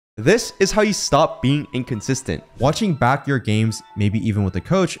This is how you stop being inconsistent. Watching back your games, maybe even with a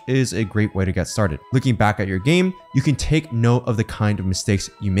coach, is a great way to get started. Looking back at your game, you can take note of the kind of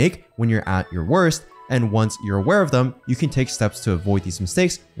mistakes you make when you're at your worst, and once you're aware of them, you can take steps to avoid these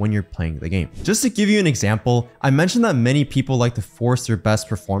mistakes when you're playing the game. Just to give you an example, I mentioned that many people like to force their best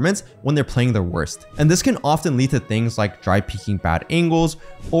performance when they're playing their worst. And this can often lead to things like dry peeking bad angles,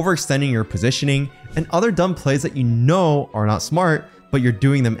 overextending your positioning, and other dumb plays that you know are not smart, but you're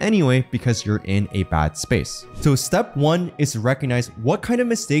doing them anyway because you're in a bad space. So step one is to recognize what kind of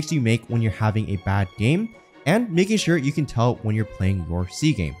mistakes you make when you're having a bad game, and making sure you can tell when you're playing your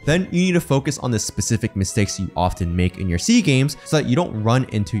C game. Then you need to focus on the specific mistakes you often make in your C games so that you don't run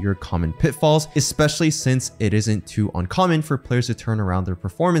into your common pitfalls, especially since it isn't too uncommon for players to turn around their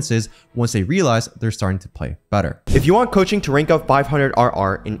performances once they realize they're starting to play better. If you want coaching to rank up 500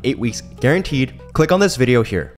 RR in 8 weeks guaranteed, click on this video here.